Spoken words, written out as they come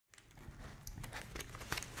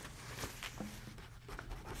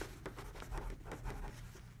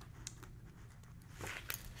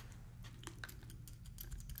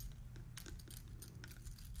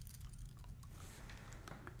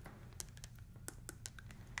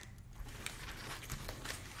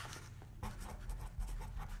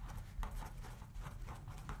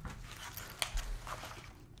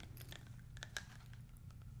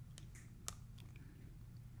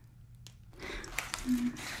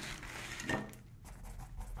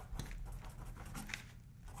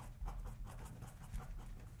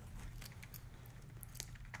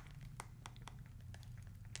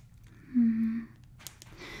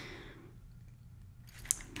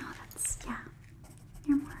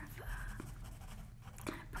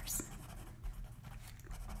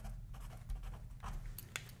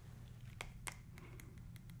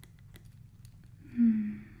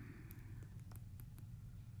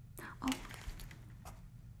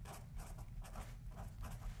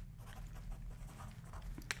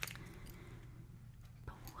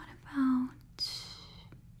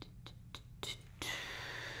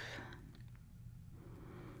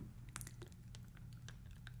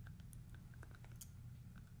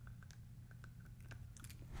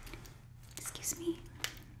Excuse me.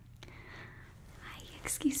 Hi,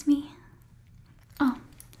 excuse me. Oh,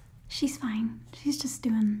 she's fine. She's just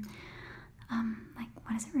doing, like,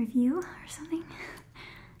 what is it, review or something?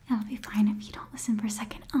 It'll be fine if you don't listen for a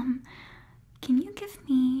second. Can you give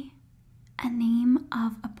me a name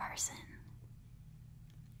of a person?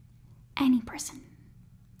 Any person.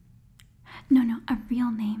 No, a real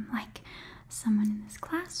name, like someone in this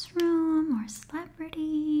classroom or a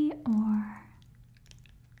celebrity or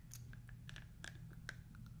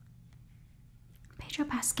Pedro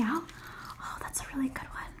Pascal. Oh, that's a really good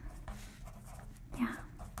one. Yeah.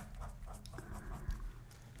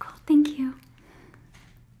 Cool, thank you.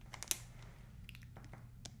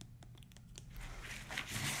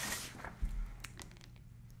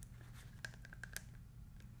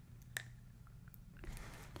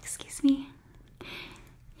 Excuse me.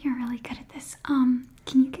 You're really good at this. Can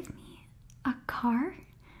you give me a car?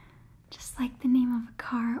 Just like the name of a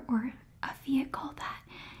car or a vehicle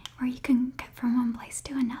where you can get from one place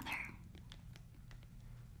to another.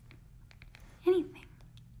 Anything.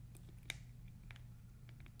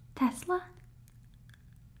 Tesla?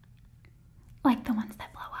 Like the ones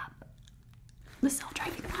that blow up. The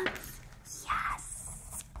self-driving ones.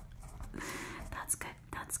 Yes! That's good,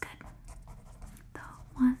 that's good. The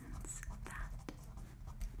ones that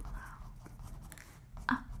blow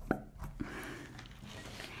up.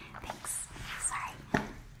 Thanks. Sorry.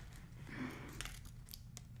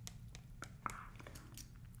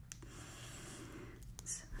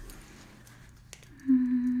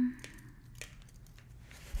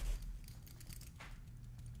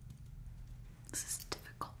 This is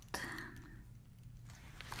difficult.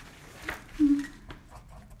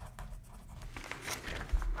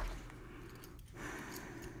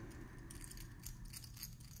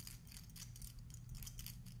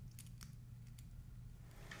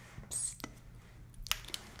 Psst.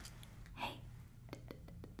 Hey.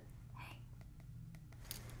 Hey.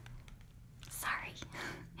 Sorry.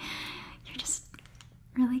 You're just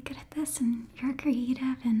really good at this and you're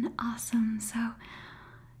creative and awesome, so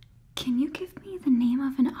can you give me the name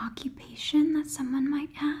of an occupation that someone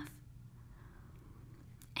might have?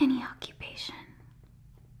 Any occupation.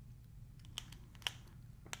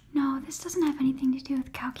 No, this doesn't have anything to do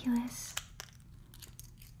with calculus.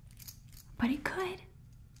 But it could.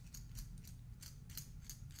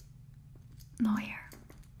 Lawyer.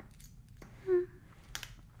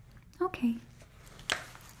 Okay.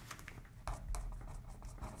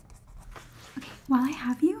 Okay, while I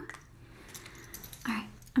have you, alright,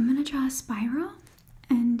 I'm gonna draw a spiral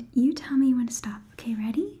and you tell me when to stop. Okay,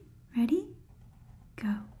 ready? Ready? Go.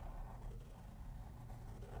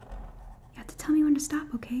 You have to tell me when to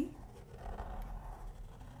stop, okay?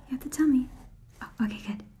 You have to tell me. Oh, okay,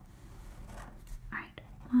 good. Alright,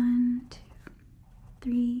 1, 2,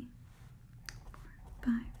 3, 4,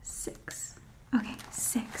 5, 6. Okay,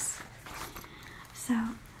 6. So,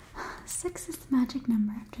 6 is the magic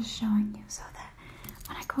number. I'm just showing you so that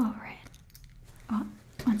when I go over it. Oh,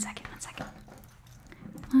 one second.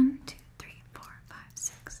 1, 2, 3, 4, 5,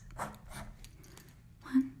 6.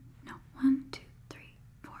 1, 2, 3,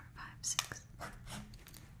 4, 5, 6.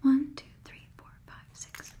 1, 2, 3, 4, 5,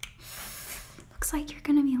 6. Looks like you're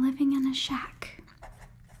gonna be living in a shack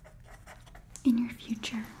in your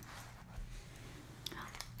future.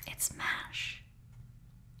 It's MASH.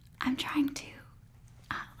 I'm trying to,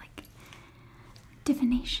 like,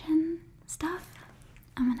 divination stuff.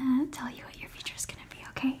 I'm gonna tell you what your future's gonna be,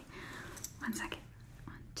 okay? 1 second.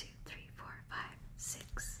 1, 2, 3, 4, 5,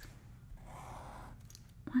 6.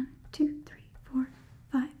 1, 2, 3, 4,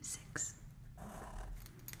 5, 6.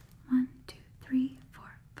 1, 2, 3, 4,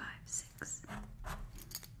 5, 6.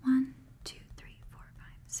 1, 2, 3, 4, 5,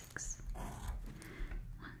 6.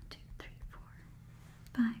 1, 2, 3, 4,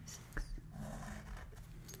 5, 6.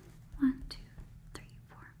 1, 2, 3,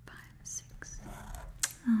 4, 5, 6.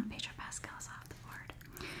 Oh, Pedro Pascal's off the board.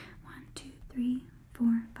 1, 2, 3,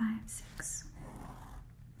 4, 5, 6.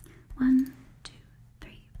 1, 2,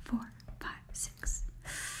 3, 4, 5, 6.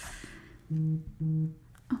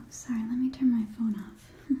 Oh, sorry, let me turn my phone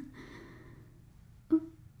off. Oh,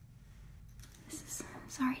 this is,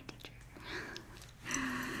 sorry, teacher.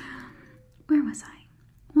 Where was I?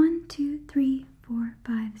 1, 2, 3, 4,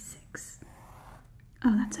 5, 6.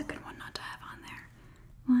 Oh, that's a good one not to have on there.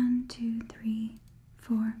 1, 2, 3,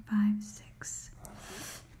 4, 5, 6.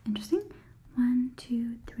 Interesting. 1,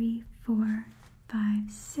 2, 3, 4, 5,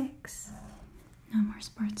 6. No more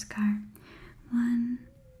sports car. 1,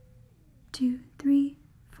 2, 3,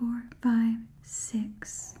 4, 5,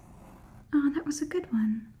 6. Oh, that was a good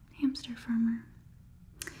one. Hamster farmer.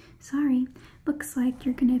 Sorry. Looks like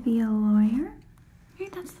you're gonna be a lawyer.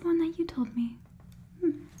 Right, that's the one that you told me.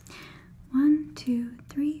 1, 2,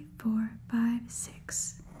 3, 4, 5,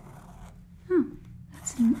 6. Oh,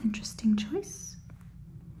 that's an interesting choice.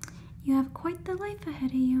 You have quite the life ahead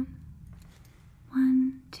of you.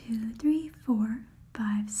 1, 2, 3, 4,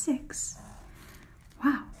 5, 6.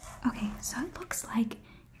 Wow. Okay, so it looks like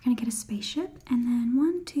you're gonna get a spaceship, and then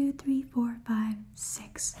 1, 2, 3, 4, 5,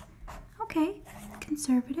 6. Okay,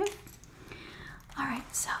 conservative. All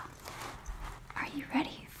right, so are you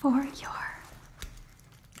ready for your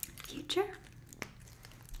future?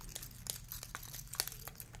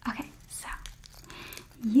 Okay, so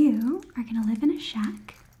you are gonna live in a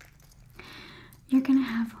shack. You're gonna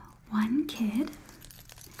have one kid.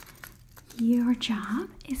 Your job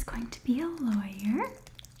is going to be a lawyer.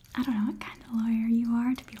 I don't know what kind of lawyer you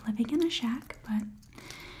are to be living in a shack, but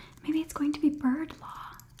maybe it's going to be bird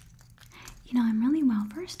law. You know, I'm really well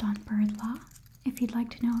versed on bird law, if you'd like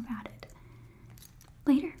to know about it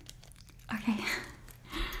later. Okay.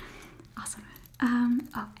 Awesome.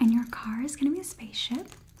 Oh, and your car is gonna be a spaceship.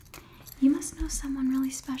 You must know someone really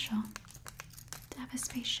special to have a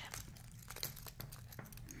spaceship.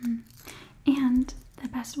 And the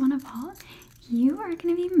best one of all, you are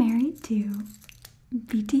gonna be married to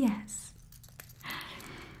BTS.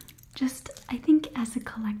 Just, I think as a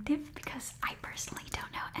collective, because I personally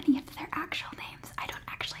don't know any of their actual names. I don't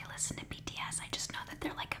actually listen to BTS. I just know that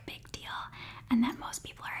they're like a big deal and that most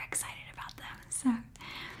people are excited about them. So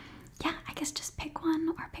yeah, I guess just pick one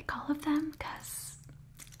or pick all of them, because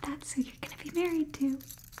that's who you're gonna be married to.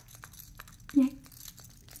 Yay.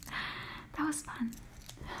 That was fun.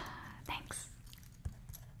 Thanks.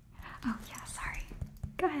 Oh yeah, sorry.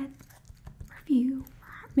 Go ahead. Review.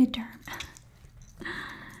 Midterm.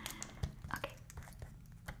 Okay.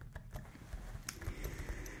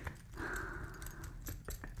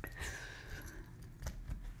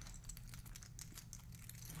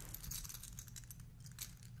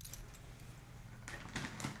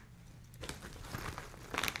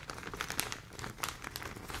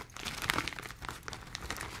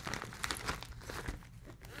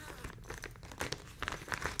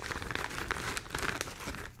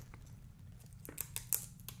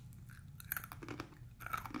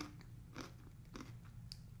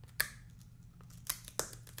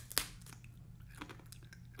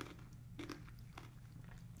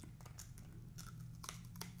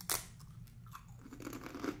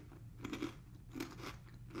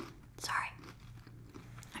 Sorry.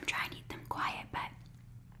 I'm trying to eat them quiet, but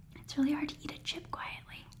it's really hard to eat a chip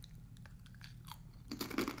quietly.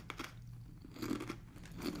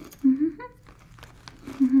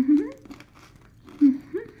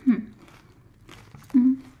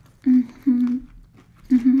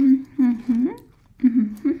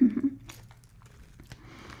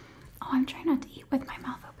 Oh, I'm trying not to eat with my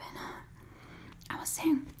mouth open. I was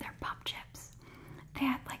saying they're pop chips. They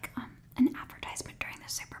had like an advertisement during the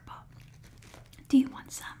Super Bowl. Do you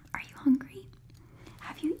want some? Are you hungry?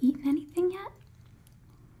 Have you eaten anything yet?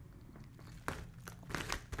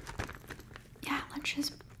 Yeah, lunch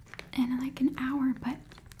is in like an hour, but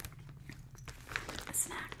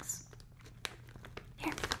snacks.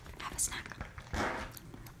 Here, have a snack.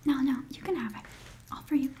 No, you can have it. All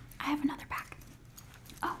for you. I have another pack.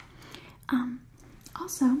 Oh,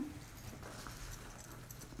 also,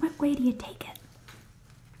 what way do you take it?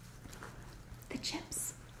 The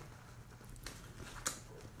chips.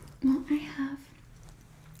 Well, I have,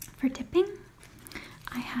 for dipping,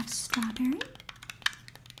 I have strawberry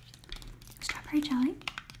jelly,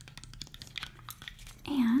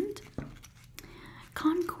 and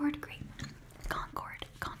Concord grape. Concord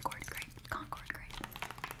grape.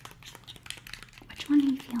 Which one are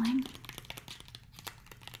you feeling?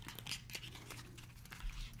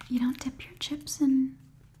 You don't dip your chips in.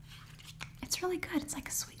 It's really good. It's like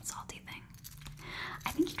a sweet, salty thing.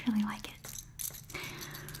 I think you'd really like it.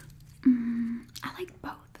 I like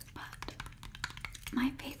both, but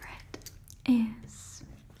my favorite is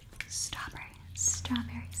strawberry.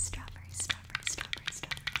 Strawberry.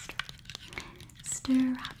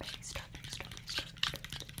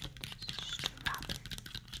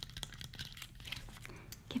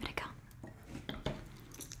 Give it a go.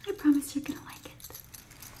 I promise you're gonna like it.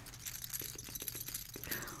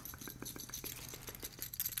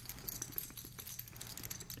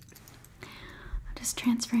 I'm just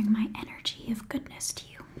transferring my energy of goodness to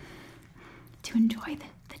you to enjoy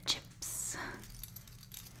the chips.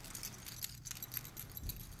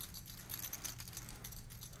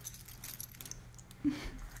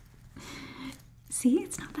 See,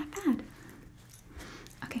 it's not that bad.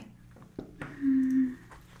 Okay.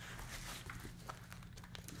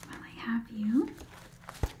 While I have you,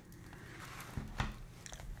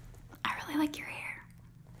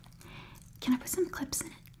 some clips in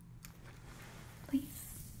it, please.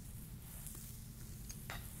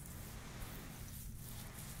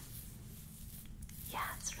 Yeah,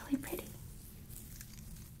 it's really pretty.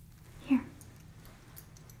 Here.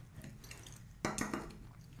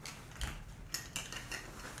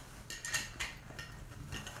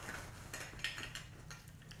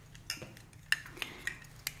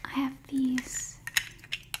 I have these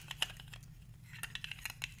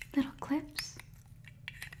little clips.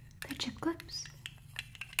 They're chip clips.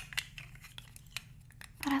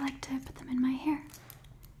 But I like to put them in my hair.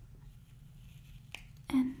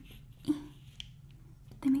 And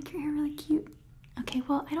they make your hair really cute. Okay,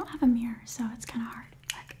 well, I don't have a mirror, so it's kind of hard.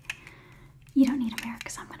 But you don't need a mirror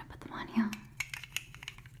because I'm going to put them on you.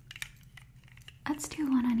 Let's do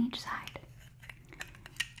one on each side.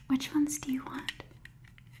 Which ones do you want?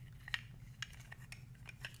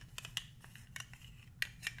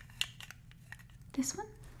 This one?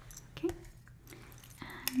 Okay.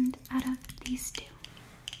 And out of these two.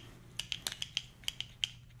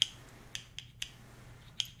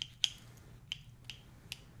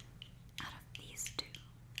 Out of these two.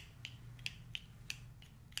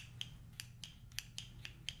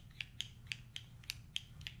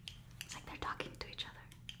 It's like they're talking to each other.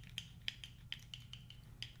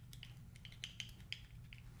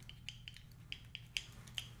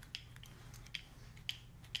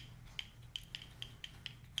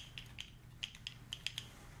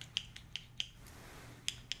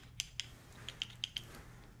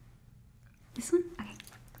 This one? Okay.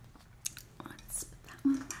 Let's put that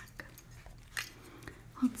one back.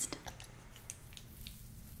 Hold still.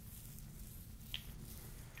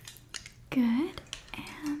 Good.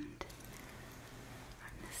 And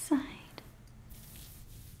on this side.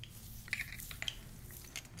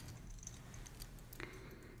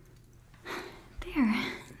 There.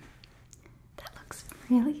 That looks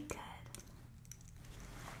really good.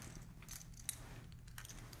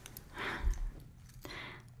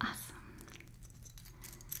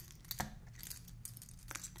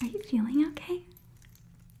 Are you feeling okay?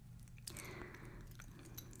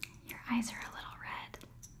 Your eyes are a little red.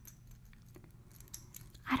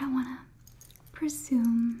 I don't want to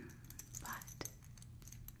presume, but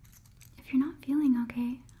if you're not feeling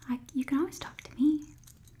okay, you can always talk to me.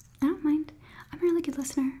 I don't mind. I'm a really good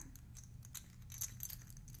listener.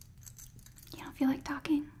 You don't feel like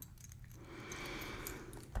talking?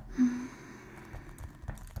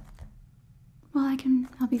 Well, I can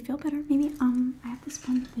help you feel better. Maybe, I have this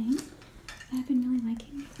one thing that I've been really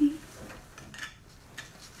liking lately.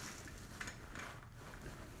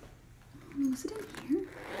 Was it in here?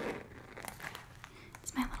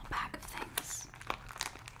 It's my little bag of things.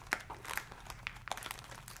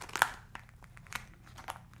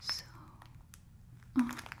 So, oh,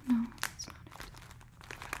 no, that's not it.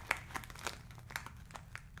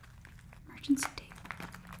 Emergency tape.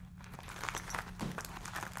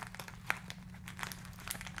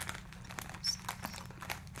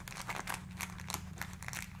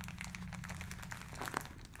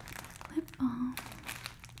 Lip balm,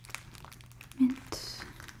 mint,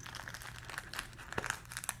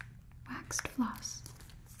 waxed floss.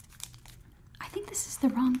 I think this is the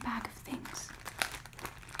wrong bag of things.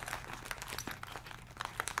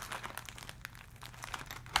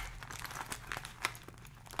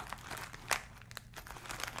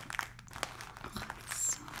 Oh,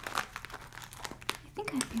 it's so... I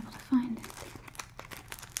think I'd be able to find it.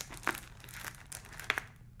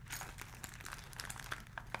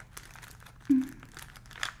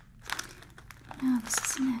 No, this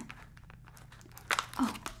isn't it.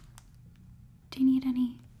 Oh. Do you need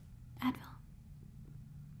any Advil?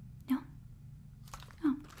 No?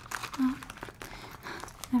 Oh. Well,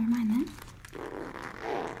 never mind then.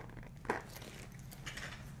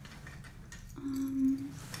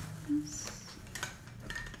 This.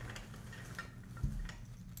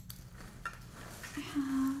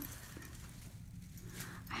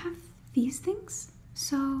 I have these things.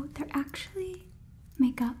 So they're actually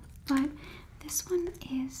makeup, but this one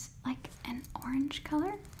is like an orange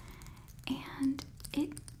color, and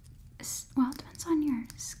well, it depends on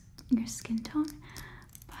your skin tone,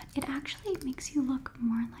 but it actually makes you look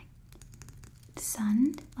more like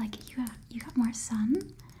sunned, like you got more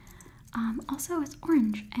sun. Also, it's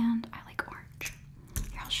orange, and I like orange.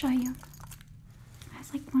 Here, I'll show you. It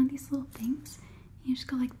has like one of these little things. You just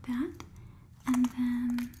go like that, and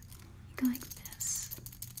then you go like this.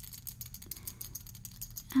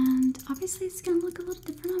 And obviously it's gonna look a little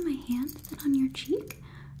different on my hand than on your cheek,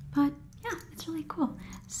 but yeah, it's really cool.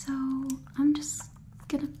 So I'm just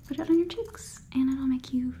gonna put it on your cheeks, and it'll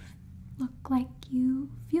make you look like you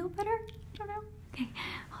feel better. I don't know. Okay,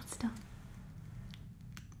 hold still.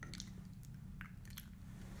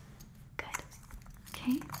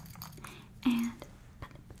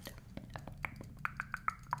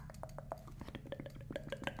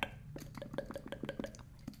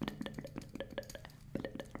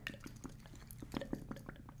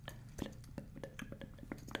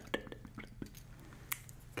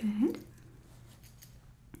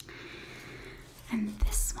 And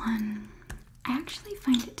this one, I actually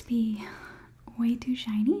find it to be way too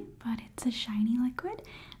shiny, but it's a shiny liquid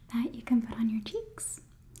that you can put on your cheeks.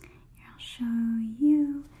 Here, I'll show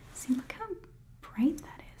you. See, look how bright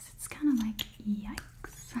that is. It's kind of like,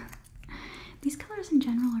 yikes. These colors in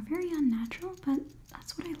general are very unnatural, but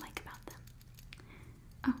that's what I like about them.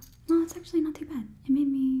 Oh, well, it's actually not too bad. It made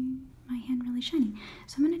my hand really shiny.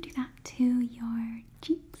 So I'm going to do that to your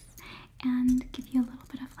cheeks and give you a little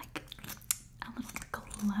bit of like a little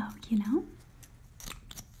glow, you know?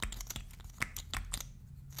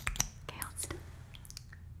 Okay, hold still.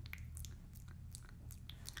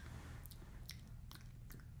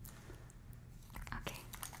 Okay.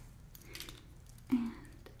 And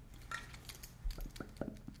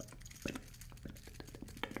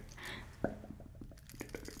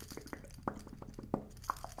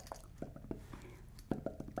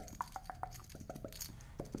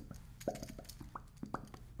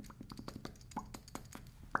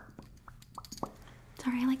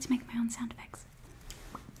sorry, I like to make my own sound effects.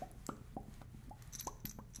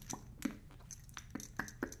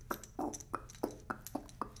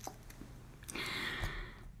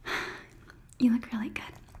 You look really good.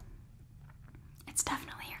 It's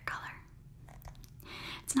definitely your color.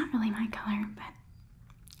 It's not really my color, but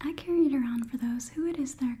I carry it around for those who it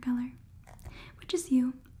is their color, which is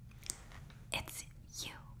you. It's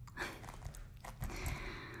you.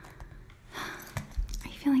 Are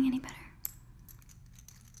you feeling any better?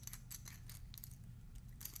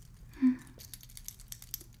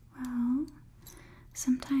 Well,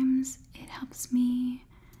 sometimes it helps me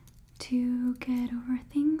to get over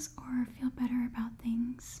things or feel better about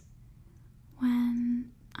things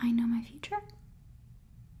when I know my future.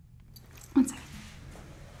 One second.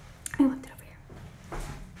 I left it over here.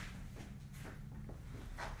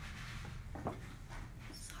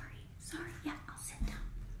 Sorry. Yeah, I'll sit down.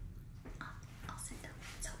 I'll sit down.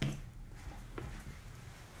 It's okay.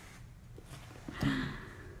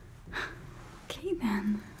 Okay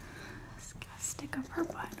then. Let's go stick up her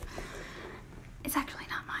butt. It's actually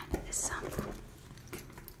not mine. It's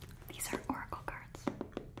these are oracle cards.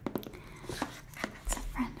 It's a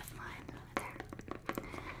friend of mine over there.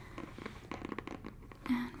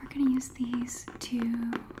 And we're gonna use these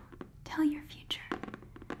to tell your future.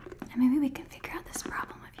 And maybe we can figure out this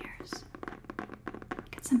problem of yours.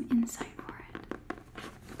 Get some insight for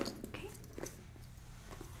it. Okay?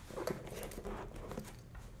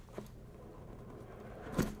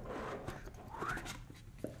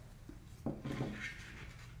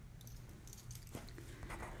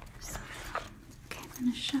 So, okay, I'm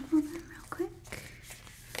gonna shuffle them real quick.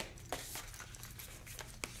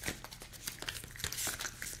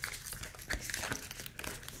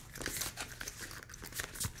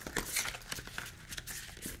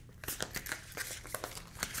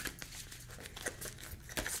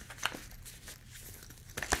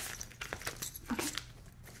 Okay.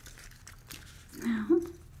 Now,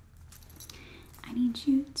 I need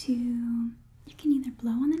you to, you can either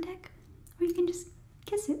blow on the deck or you can just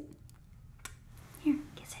kiss it. Here,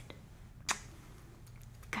 kiss it.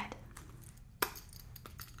 Good.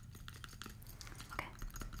 Okay.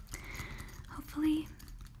 Hopefully,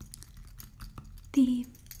 the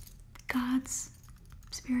gods,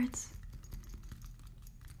 spirits,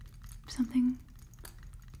 something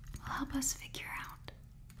will help us figure out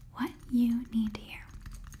what you need to hear.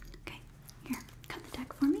 Okay, here, cut the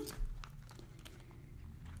deck for me.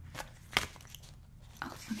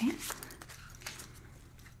 Oh, okay.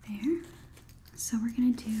 There. So we're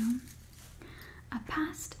gonna do a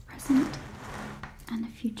past, present, and a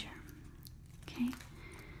future. Okay.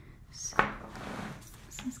 So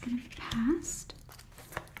this is gonna be past.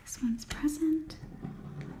 This one's present.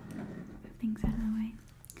 Move things out of the way.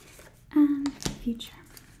 And future.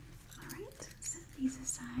 All right. Set these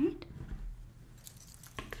aside.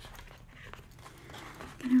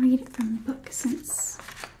 I'm gonna read it from the book since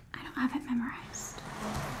I don't have it memorized.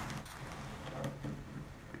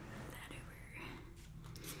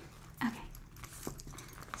 Okay,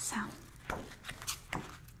 so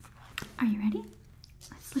are you ready?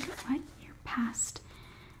 Let's look at what your past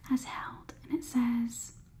has held. And it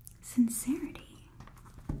says sincerity.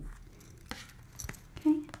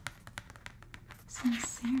 Okay,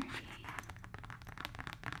 sincerity.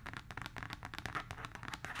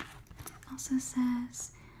 Also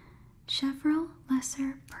says Chevral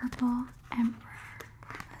Lesser Purple Emperor.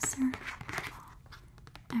 Lesser Purple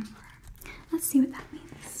Emperor. Let's see what that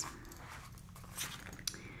means.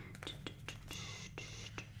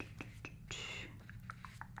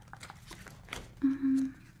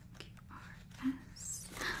 QRS.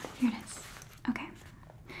 Here it is. Okay.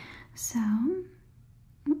 So,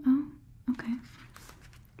 oh, okay.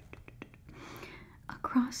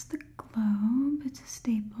 across the globe. It's a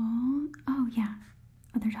staple. Oh, yeah.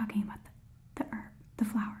 Oh, they're talking about the herb, the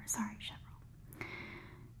flower. Sorry, Cheryl.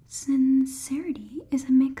 Sincerity is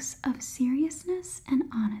a mix of seriousness and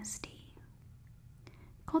honesty.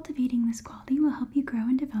 Cultivating this quality will help you grow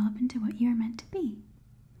and develop into what you are meant to be.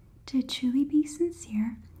 To truly be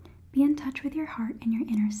sincere, be in touch with your heart and your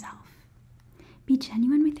inner self. Be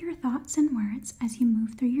genuine with your thoughts and words as you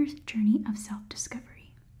move through your journey of self-discovery.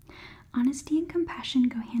 Honesty and compassion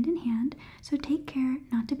go hand in hand, so take care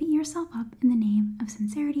not to beat yourself up in the name of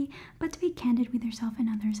sincerity, but to be candid with yourself and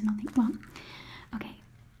others and all things. Well, okay.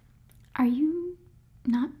 Are you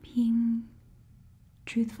not being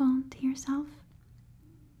truthful to yourself?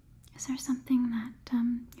 Is there something that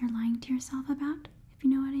you're lying to yourself about, if you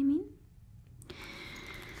know what I mean?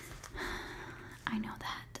 I know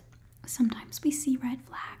that sometimes we see red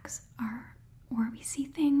flags or we see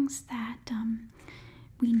things that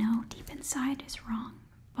we know deep inside is wrong,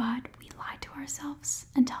 but we lie to ourselves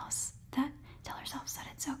and tell ourselves that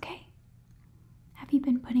it's okay. Have you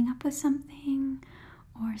been putting up with something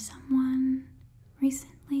or someone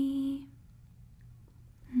recently?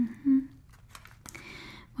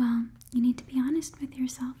 Well, you need to be honest with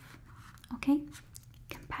yourself, okay?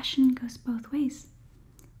 Compassion goes both ways.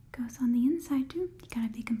 It goes on the inside too. You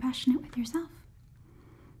gotta be compassionate with yourself.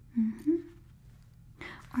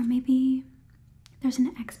 Or maybe there's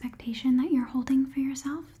an expectation that you're holding for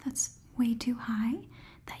yourself that's way too high,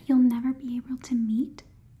 that you'll never be able to meet.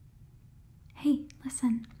 Hey,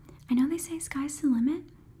 listen, I know they say sky's the limit,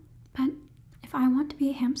 but if I want to be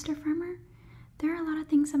a hamster farmer, there are a lot of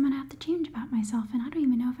things I'm gonna have to change about myself, and I don't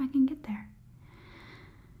even know if I can get there.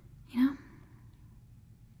 You know?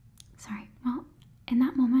 Sorry. Well, in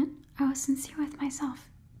that moment, I was sincere with myself.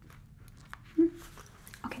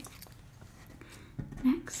 Okay.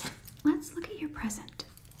 Next, let's look at your present.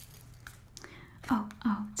 Oh,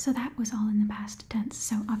 so that was all in the past tense.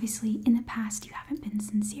 So obviously, in the past, you haven't been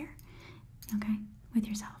sincere, okay, with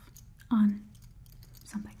yourself on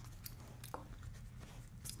something. Cool.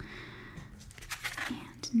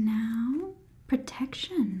 And now,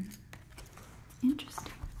 protection.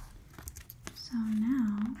 Interesting. So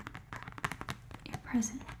now, your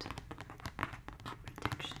present.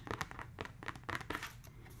 Protection.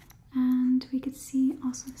 And we could see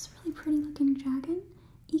also this really pretty looking dragon,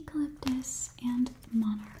 eucalyptus, and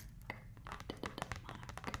monarch.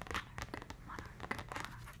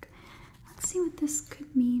 Let's see what this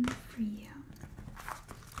could mean for you.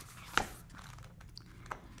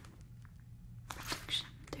 Protection.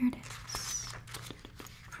 There it is.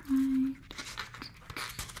 Pride.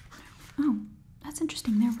 Oh, that's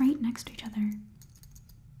interesting. They're right next to each other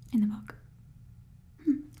in the book.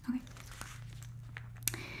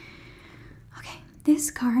 Okay,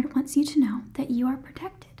 this card wants you to know that you are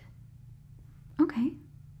protected. Okay,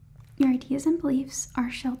 your ideas and beliefs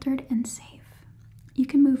are sheltered and safe. You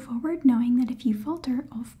can move forward knowing that if you falter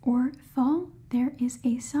or fall, there is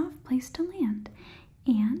a soft place to land,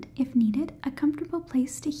 and, if needed, a comfortable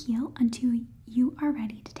place to heal until you are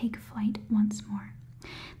ready to take flight once more.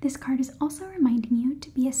 This card is also reminding you to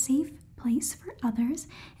be a safe place for others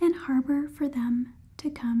and harbor for them to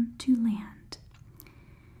come to land.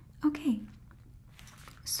 Okay,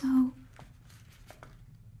 so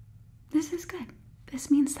this is good. This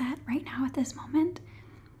means that right now at this moment,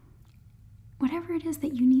 whatever it is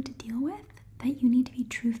that you need to deal with, that you need to be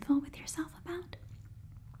truthful with yourself about,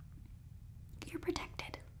 you're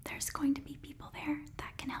protected. There's going to be people there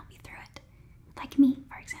that can help you through it. Like me,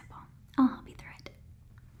 for example. I'll help you through it.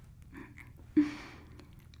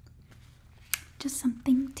 Just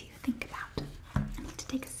something to think about. I need to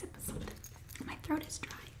take a sip of something. My throat is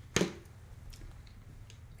dry.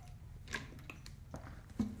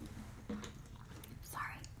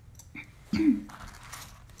 Sorry.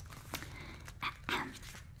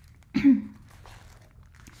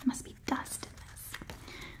 Must be dust in this.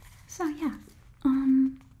 So yeah,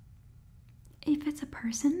 if it's a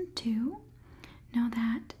person too, know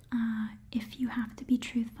that if you have to be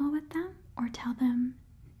truthful with them or tell them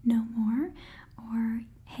no more, or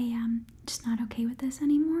hey, I'm just not okay with this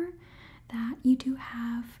anymore, that you do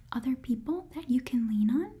have other people that you can lean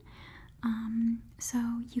on,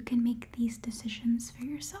 so you can make these decisions for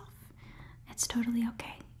yourself. It's totally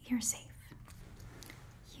okay. You're safe.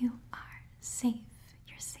 You are safe.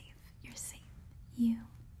 You're safe. You're safe. You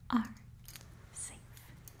are safe.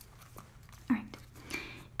 Alright.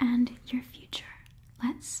 And your future.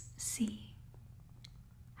 Let's see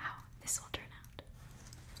how this will turn out.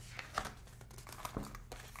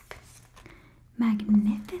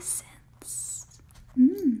 Magnificence.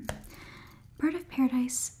 Bird of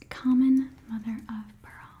paradise, common mother of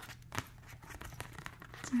pearl.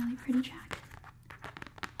 a really pretty jacket.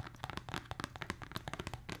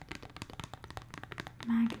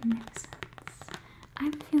 Magnificence. I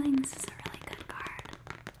have a feeling this is a really good card.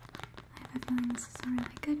 I have a feeling this is a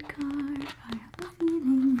really good card. I have a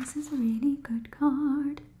feeling this is a really good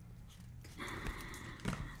card.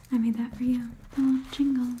 I made that for you. A little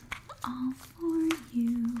jingle. All for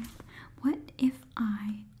you. What if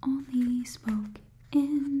I only spoke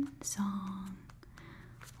in song?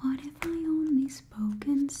 What if I only spoke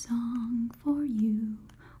in song for you?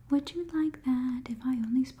 Would you like that if I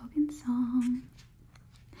only spoke in song?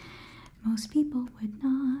 Most people would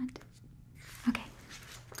not. Okay.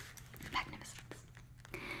 Magnificence.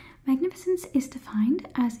 Magnificence is defined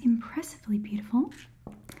as impressively beautiful.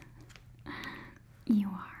 You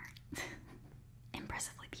are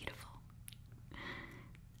impressively beautiful.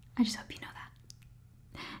 I just hope you know that.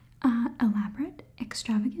 Elaborate,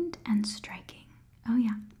 extravagant, and striking. Oh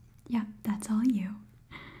yeah. Yeah, that's all you.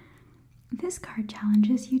 This card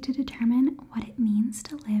challenges you to determine what it means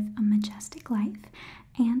to live a majestic life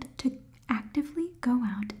and to actively go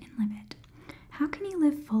out and live it. How can you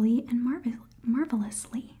live fully and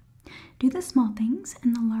marvelously? Do the small things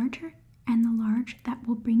and the large that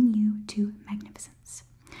will bring you to magnificence,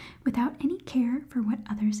 without any care for what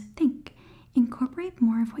others think. Incorporate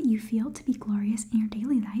more of what you feel to be glorious in your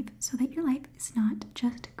daily life so that your life is not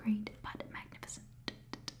just great but magnificent.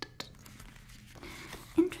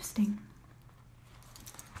 Interesting.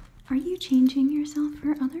 Are you changing yourself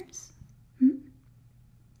for others?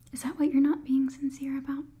 Is that what you're not being sincere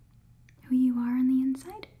about? Who you are on the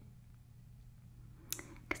inside?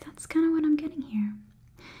 Because that's kind of what I'm getting here.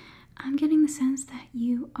 I'm getting the sense that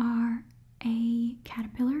you are a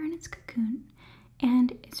caterpillar in its cocoon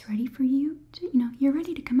and it's ready for you to, you're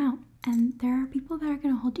ready to come out. And there are people that are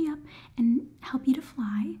going to hold you up and help you to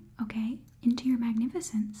fly, okay, into your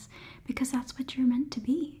magnificence, because that's what you're meant to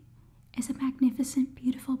be, is a magnificent,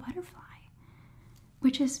 beautiful butterfly,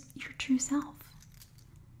 which is your true self.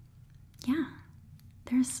 Yeah,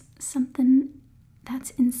 there's something that's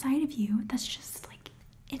inside of you that's just like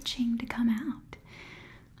itching to come out.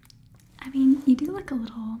 I mean, you do look a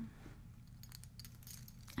little,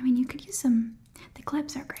 you could use the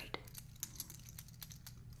clips are great.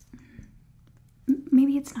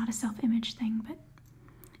 Maybe it's not a self-image thing, but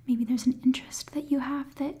maybe there's an interest that you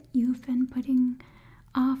have that you've been putting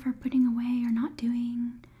off or putting away or not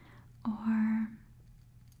doing, or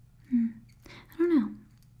I don't know.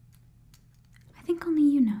 I think only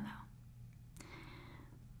you know, though.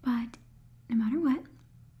 But no matter what,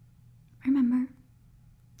 remember,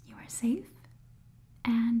 you are safe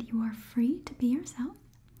and you are free to be yourself,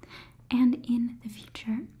 and in the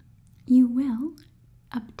future you will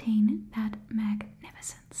obtain that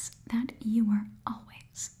magnificence that you were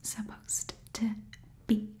always supposed to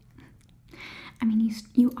be.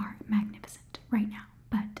 You are magnificent right now,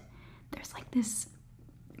 but there's like this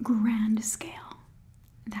grand scale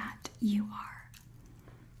that you are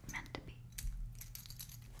meant to be.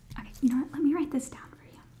 Okay, you know what? Let me write this down for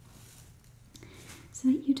you so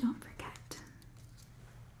that you don't forget.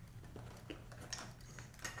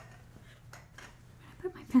 I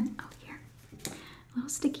put my pen out here. A little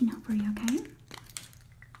sticky note for you, okay?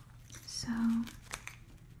 So,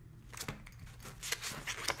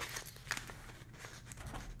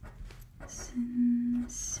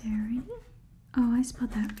 sincerity. Oh, I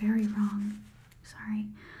spelled that very wrong. Sorry.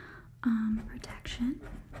 Protection.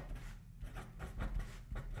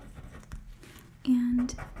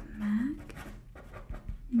 And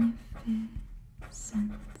magnificence.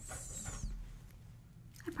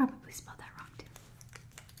 I probably spelled that wrong too.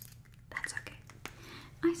 That's okay.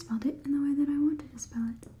 I spelled it in the way that I wanted to spell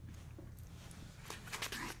it.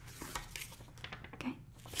 Alright. Okay.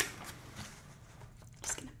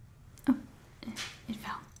 Just gonna... Oh, it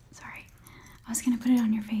fell. Sorry. I was gonna put it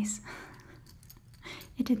on your face.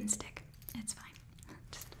 It didn't stick. It's fine. I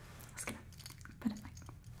was gonna put it like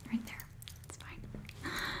right there. It's fine.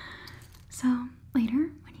 So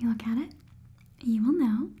later, when you look at it, you will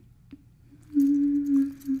know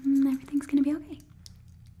everything's gonna be okay.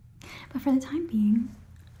 But for the time being,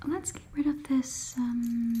 let's get rid of this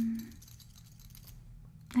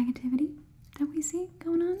negativity that we see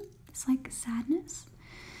going on. It's like sadness.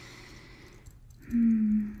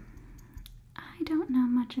 I don't know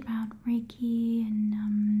much about Reiki and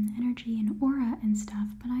energy and aura and stuff,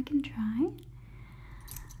 but I can try.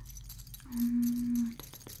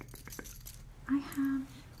 I have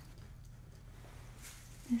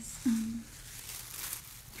this,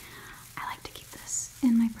 I like to keep this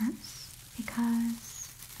in my purse because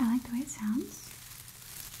I like the way it sounds.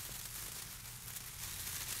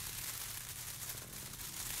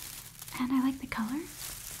 And I like the color.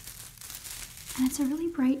 And it's a really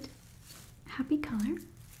bright, happy color.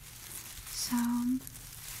 So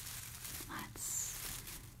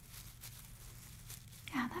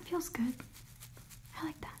yeah, that feels good. I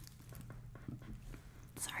like that.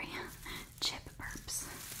 Sorry, chip burps.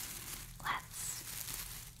 Let's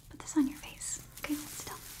put this on your face. Okay, hold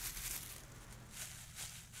still.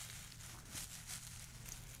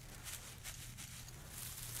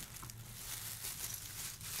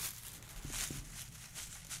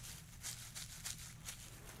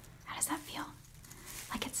 How does that feel?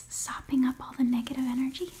 Like it's sopping up all the negative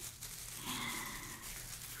energy?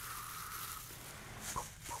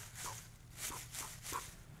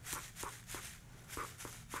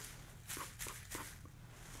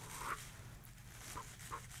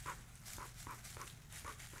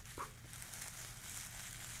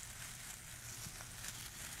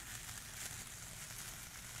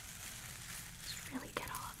 Really get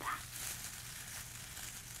all of that.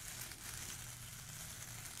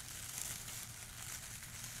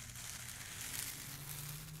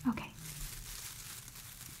 Okay.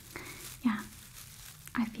 Yeah,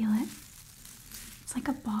 I feel it. It's like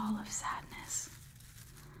a ball of sadness.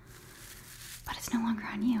 But it's no longer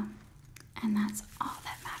on you. And that's all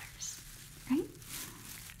that matters, right?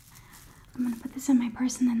 I'm gonna put this in my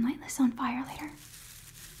purse and then light this on fire later.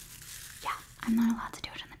 Yeah, I'm not allowed to do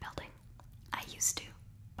it in the building. I used to,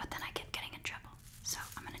 but then I kept getting in trouble. So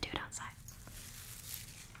I'm gonna do it outside.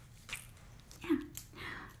 Yeah.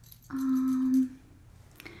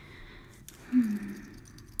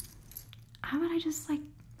 How about I just like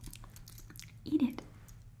eat it?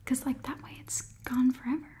 Cause like that way it's gone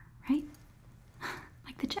forever, right?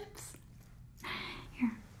 Like the chips.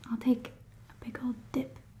 Here, I'll take a big old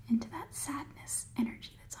dip into that sadness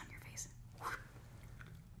energy that's on your face.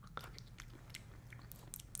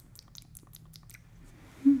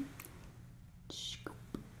 Scoop.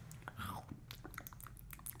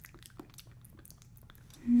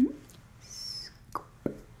 Scoop.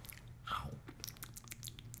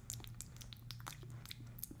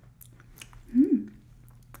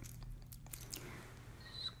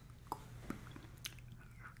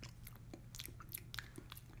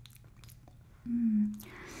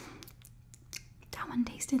 That one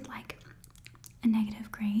tasted like a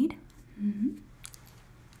negative grade.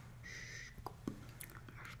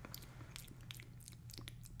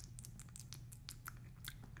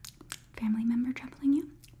 Family member troubling you?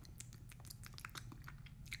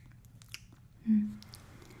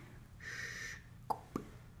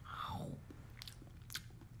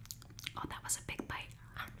 Oh, that was a big bite.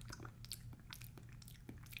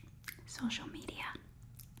 Social media.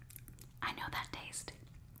 I know that taste.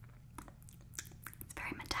 It's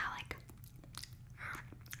very metallic.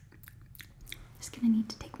 Just gonna need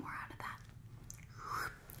to take more out of that.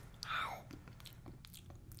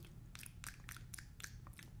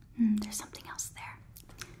 There's something else there.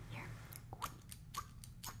 Here.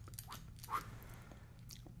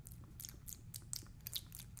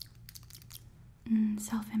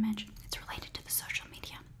 Self-image. It's related to the social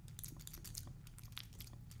media.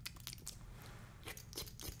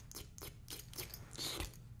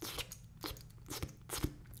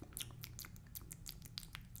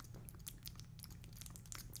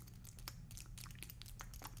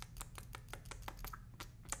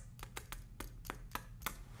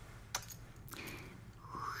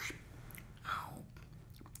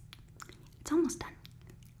 It's almost done.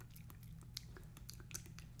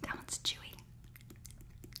 That one's chewy.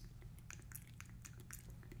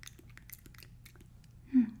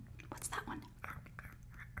 What's that one?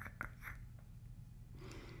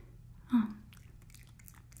 Oh.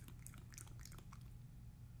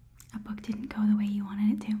 A book didn't go the way you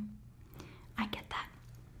wanted it to. I get that.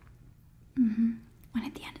 When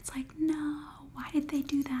at the end it's like, no, why did they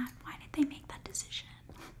do that? Why did they make that decision?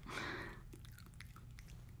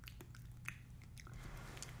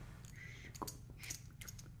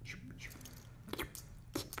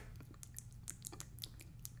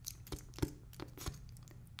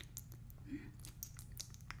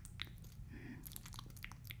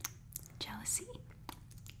 Jealousy.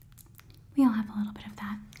 We all have a little bit of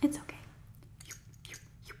that. It's okay.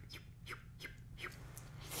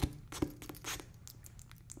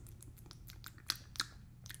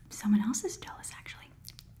 Someone else is jealous, actually.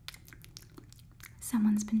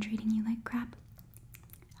 Someone's been treating you like crap.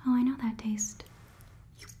 Oh, I know that taste.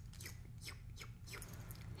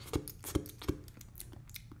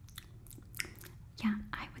 Yeah,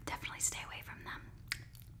 I would definitely stay away from them.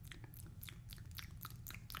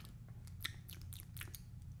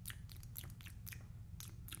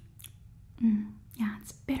 Yeah,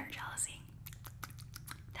 it's bitter jealousy.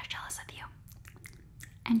 They're jealous of you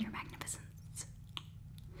and your magnificence.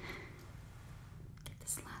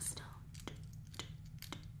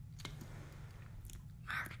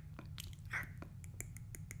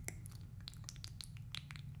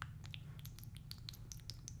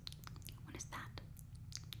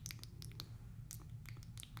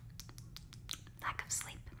 of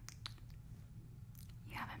sleep.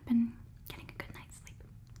 You haven't been getting a good night's sleep.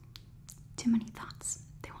 Too many thoughts.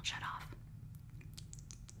 They won't shut off.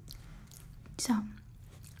 So,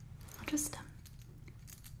 I'll just,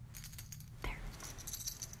 there.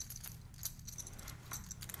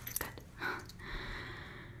 Good.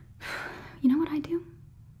 You know what I do?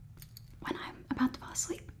 When I'm about to fall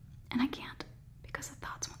asleep, and I can't because the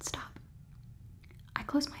thoughts won't stop, I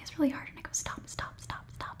close my eyes really hard and I go stop, stop, stop,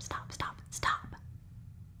 stop, stop, stop, stop.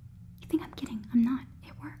 You think I'm kidding? I'm not.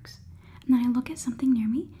 It works. And then I look at something near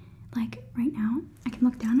me, like right now, I can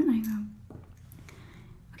look down and I go,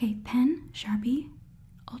 okay, pen, Sharpie,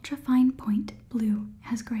 ultra fine point, blue,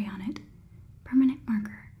 has gray on it, permanent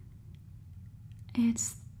marker.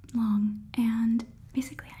 It's long, and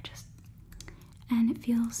basically and it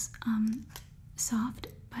feels soft,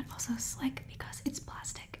 but also slick because it's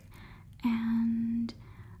plastic. And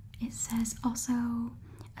it says also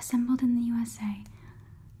assembled in the USA.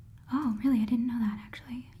 Oh, really? I didn't know that,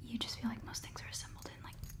 actually. You just feel like most things are assembled in,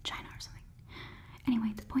 like, China or something.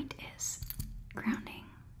 Anyway, the point is grounding.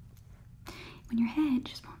 When your head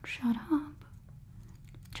just won't shut up,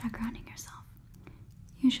 try grounding yourself.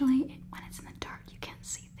 Usually, when it's in the dark, you can't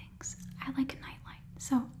see things. I like a nightlight,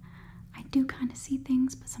 so I do kind of see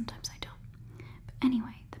things, but sometimes I don't. But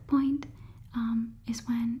anyway, the point is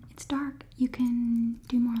when it's dark, you can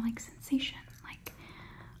do more like sensation, like,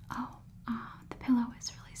 oh, the pillow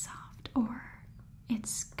is really soft, or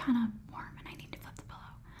it's kind of warm and I need to flip the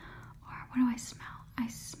pillow, or what do I smell? I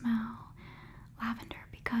smell lavender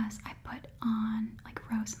because I put on, like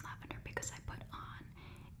rose and lavender, because I put on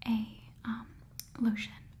a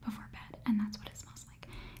lotion before bed, and that's what it smells like.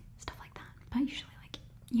 Stuff like that. But usually, like,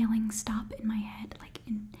 yelling stop in my head, like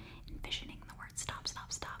envisioning the word stop,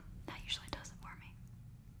 stop, stop, that usually does it for me.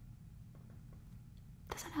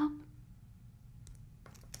 Does that help?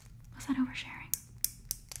 Was that oversharing?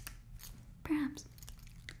 Perhaps.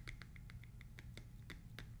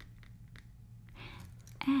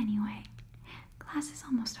 Anyway, class is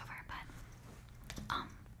almost over, but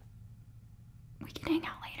we can hang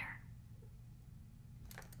out later.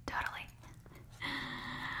 Totally.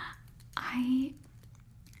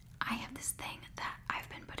 I have this thing that I've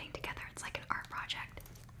been putting together. It's like an art project.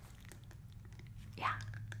 Yeah.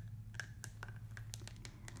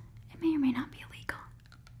 It may or may not be illegal.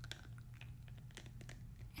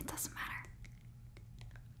 It doesn't matter.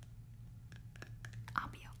 I'll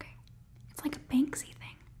be okay. It's like a Banksy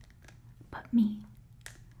thing, but me.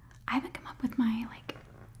 I haven't come up with my, like,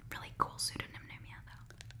 really cool pseudonym yet,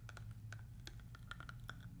 though.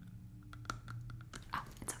 Oh,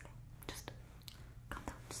 it's okay. Just calm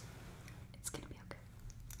down. It's gonna be okay.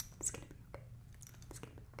 It's gonna be okay. It's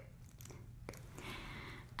gonna be okay.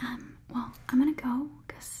 Okay. Well, I'm gonna go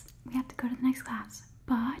because we have to go to the next class.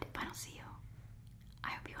 But if I don't see you, I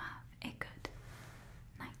hope you have a good